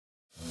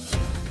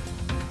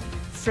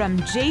From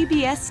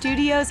JBS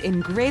Studios in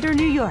Greater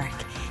New York,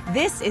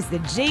 this is the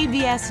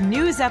JBS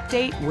News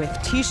Update with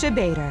Teisha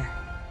Bader.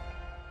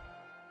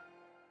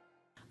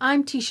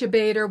 I'm Teisha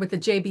Bader with the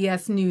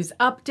JBS News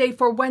Update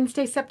for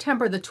Wednesday,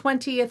 September the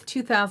 20th,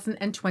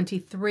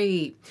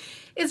 2023.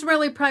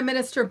 Israeli Prime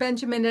Minister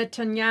Benjamin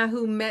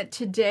Netanyahu met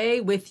today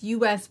with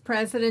U.S.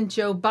 President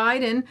Joe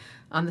Biden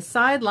on the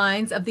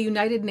sidelines of the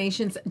United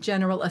Nations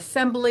General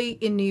Assembly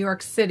in New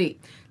York City.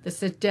 The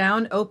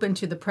sit-down, open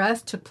to the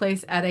press, took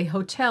place at a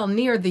hotel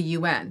near the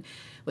UN,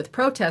 with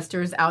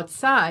protesters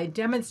outside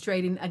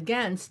demonstrating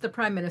against the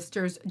Prime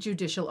Minister's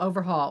judicial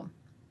overhaul.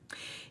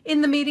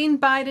 In the meeting,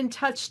 Biden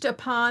touched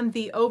upon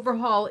the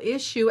overhaul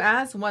issue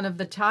as one of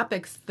the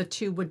topics the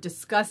two would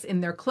discuss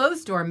in their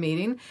closed-door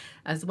meeting,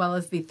 as well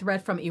as the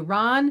threat from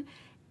Iran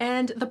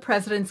and the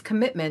president's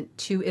commitment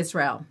to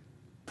Israel.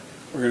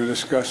 We're going to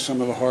discuss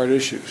some of the hard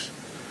issues,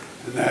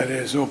 and that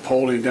is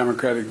upholding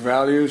democratic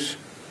values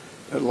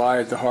that lie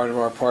at the heart of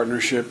our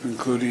partnership,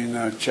 including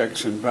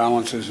checks and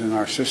balances in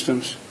our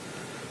systems,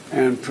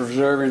 and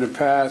preserving a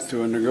path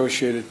to a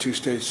negotiated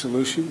two-state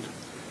solution,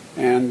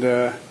 and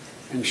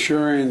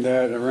ensuring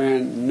that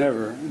Iran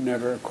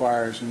never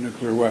acquires a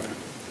nuclear weapon.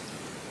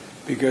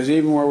 Because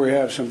even where we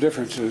have some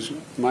differences,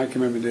 my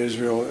commitment to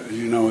Israel, as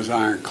you know, is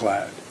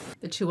ironclad.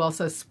 The two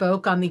also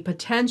spoke on the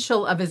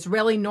potential of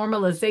Israeli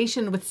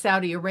normalization with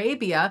Saudi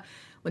Arabia,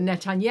 with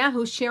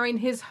Netanyahu sharing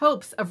his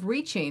hopes of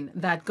reaching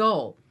that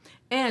goal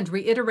and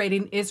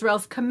reiterating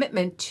Israel's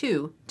commitment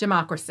to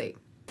democracy.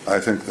 I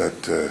think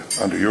that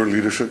under your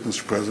leadership,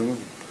 Mr. President,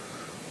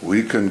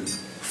 we can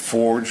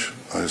forge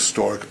a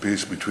historic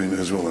peace between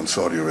Israel and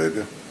Saudi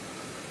Arabia.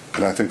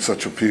 And I think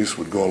such a peace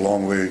would go a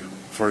long way,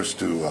 first,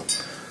 to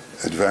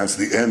advance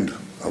the end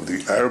of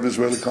the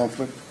Arab-Israeli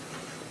conflict,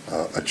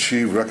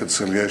 achieve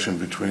reconciliation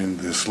between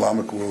the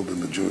Islamic world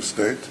and the Jewish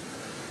state,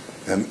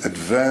 and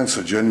advance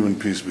a genuine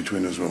peace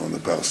between Israel and the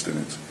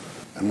Palestinians.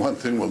 And one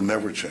thing will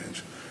never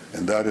change,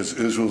 and that is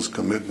Israel's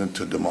commitment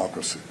to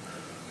democracy.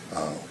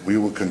 We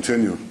will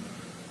continue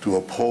to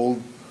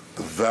uphold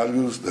the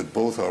values that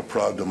both our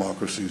proud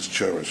democracies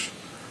cherish.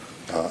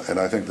 And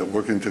I think that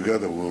working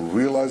together we'll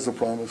realize the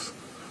promise,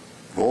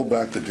 roll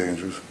back the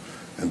dangers,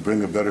 and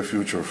bring a better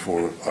future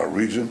for our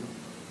region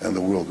and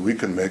the world. We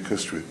can make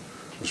history.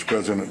 Mr.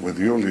 President, with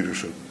your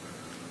leadership,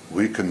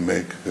 we can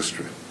make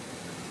history.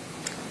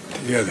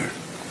 Together.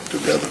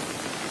 Together.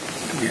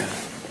 Together.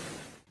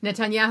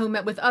 Netanyahu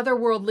met with other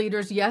world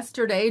leaders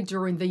yesterday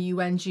during the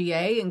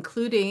UNGA,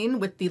 including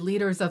with the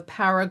leaders of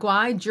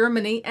Paraguay,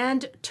 Germany,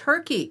 and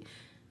Turkey.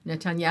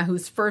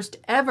 Netanyahu's first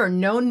ever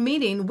known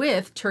meeting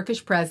with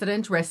Turkish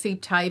President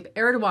Recep Tayyip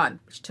Erdogan,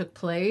 which took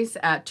place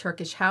at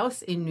Turkish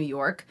House in New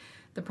York.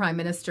 The prime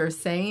minister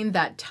saying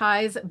that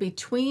ties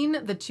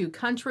between the two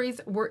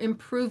countries were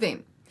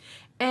improving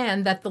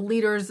and that the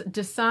leaders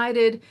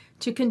decided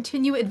to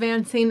continue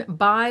advancing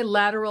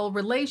bilateral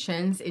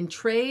relations in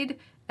trade,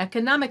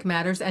 economic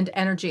matters, and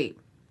energy.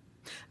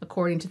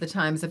 According to the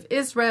Times of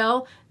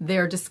Israel,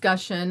 their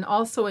discussion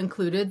also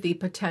included the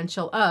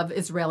potential of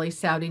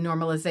Israeli-Saudi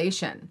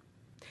normalization.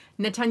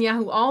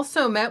 Netanyahu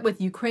also met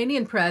with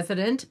Ukrainian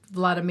President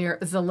Vladimir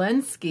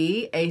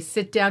Zelensky, a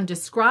sit-down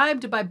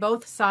described by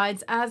both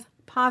sides as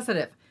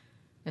positive.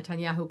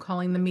 Netanyahu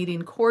calling the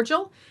meeting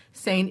cordial,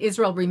 saying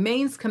Israel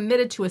remains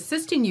committed to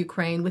assisting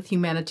Ukraine with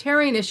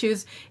humanitarian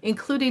issues,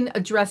 including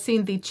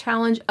addressing the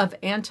challenge of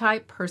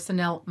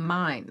anti-personnel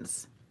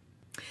mines.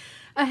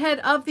 Ahead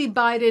of the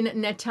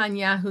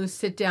Biden-Netanyahu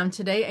sit-down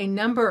today, a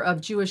number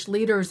of Jewish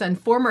leaders and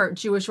former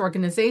Jewish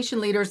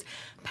organization leaders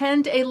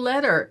penned a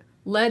letter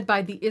led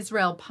by the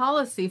Israel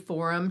Policy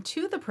Forum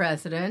to the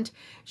president,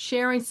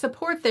 sharing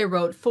support, they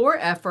wrote, for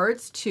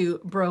efforts to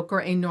broker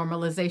a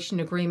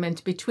normalization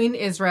agreement between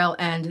Israel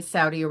and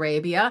Saudi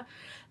Arabia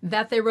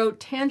that, they wrote,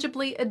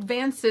 tangibly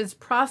advances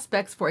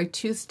prospects for a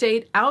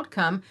two-state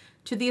outcome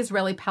to the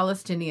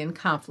Israeli-Palestinian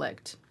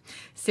conflict.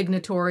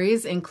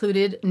 Signatories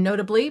included,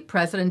 notably,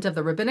 President of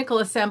the Rabbinical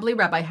Assembly,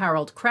 Rabbi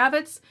Harold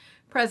Kravitz,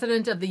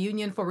 President of the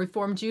Union for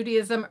Reform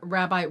Judaism,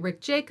 Rabbi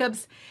Rick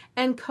Jacobs,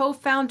 and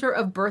co-founder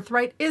of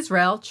Birthright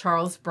Israel,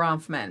 Charles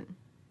Bronfman.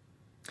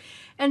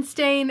 And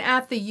staying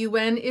at the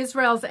UN,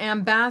 Israel's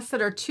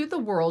ambassador to the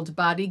world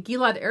body,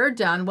 Gilad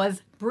Erdogan,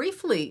 was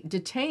briefly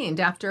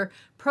detained after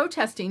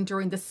protesting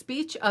during the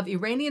speech of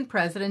Iranian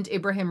President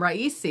Ibrahim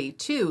Raisi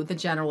to the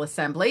General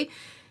Assembly.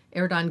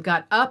 Erdogan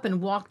got up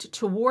and walked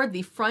toward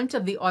the front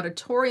of the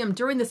auditorium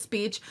during the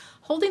speech,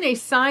 holding a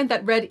sign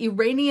that read,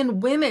 "Iranian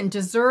women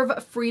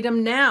deserve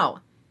freedom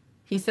now."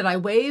 He said, "I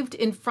waved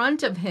in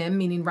front of him,"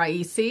 meaning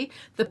Raisi,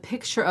 the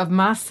picture of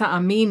Mahsa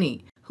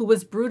Amini, who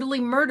was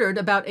brutally murdered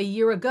about a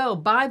year ago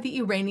by the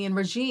Iranian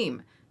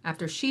regime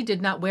after she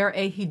did not wear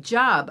a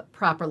hijab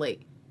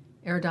properly.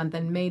 Erdogan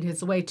then made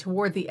his way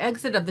toward the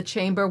exit of the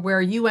chamber,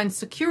 where UN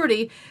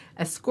security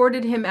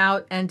escorted him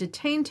out and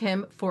detained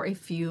him for a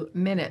few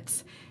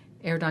minutes.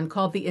 Erdogan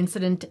called the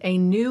incident a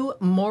new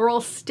moral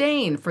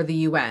stain for the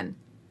UN.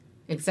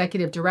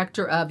 Executive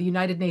Director of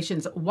United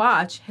Nations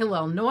Watch,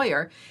 Hillel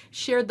Neuer,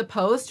 shared the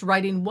post,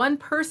 writing, "One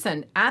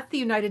person at the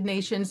United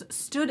Nations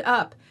stood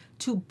up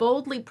to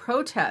boldly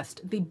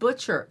protest the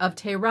butcher of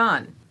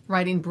Tehran,"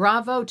 writing,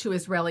 "Bravo to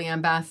Israeli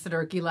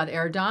Ambassador Gilad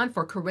Erdogan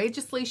for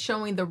courageously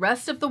showing the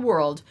rest of the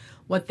world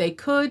what they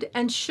could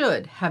and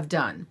should have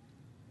done."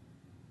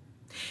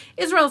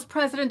 Israel's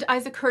President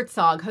Isaac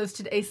Herzog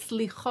hosted a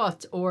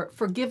slichot, or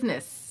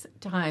forgiveness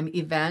time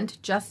event,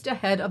 just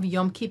ahead of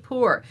Yom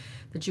Kippur,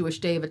 the Jewish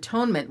Day of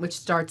Atonement, which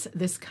starts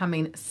this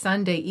coming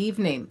Sunday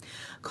evening,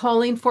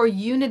 calling for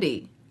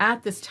unity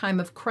at this time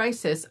of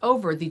crisis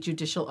over the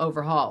judicial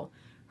overhaul.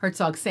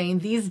 Herzog saying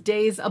these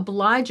days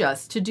oblige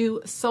us to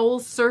do soul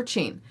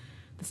searching.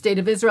 The state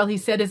of Israel, he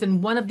said, is in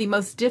one of the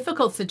most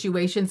difficult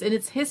situations in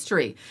its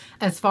history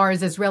as far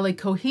as Israeli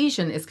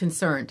cohesion is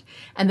concerned.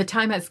 And the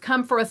time has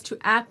come for us to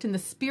act in the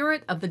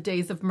spirit of the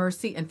days of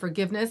mercy and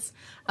forgiveness,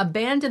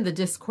 abandon the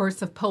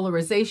discourse of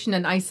polarization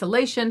and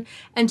isolation,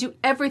 and do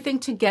everything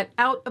to get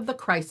out of the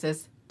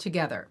crisis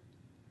together.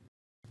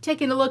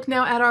 Taking a look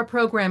now at our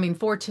programming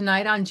for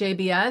tonight on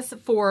JBS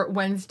for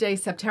Wednesday,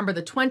 September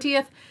the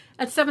 20th.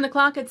 At 7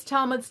 o'clock, it's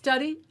Talmud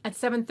Study. At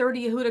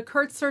 7:30, Yehuda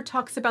Kurtzer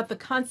talks about the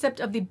concept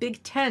of the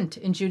big tent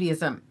in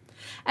Judaism.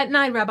 At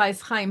 9,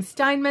 Rabbis Chaim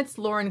Steinmetz,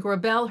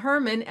 Grabelle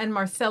Herrmann, and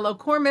Marcelo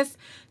Kormis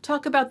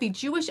talk about the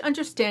Jewish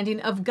understanding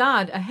of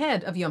God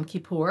ahead of Yom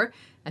Kippur.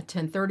 At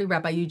 10:30,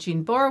 Rabbi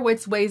Eugene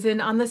Borowitz weighs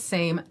in on the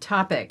same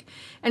topic.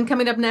 And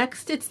coming up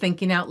next, it's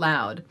Thinking Out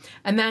Loud.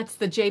 And that's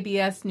the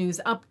JBS News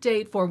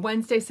Update for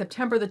Wednesday,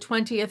 September the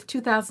 20th,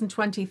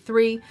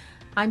 2023.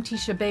 I'm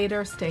Teisha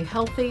Bader. Stay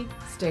healthy,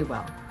 stay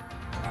well.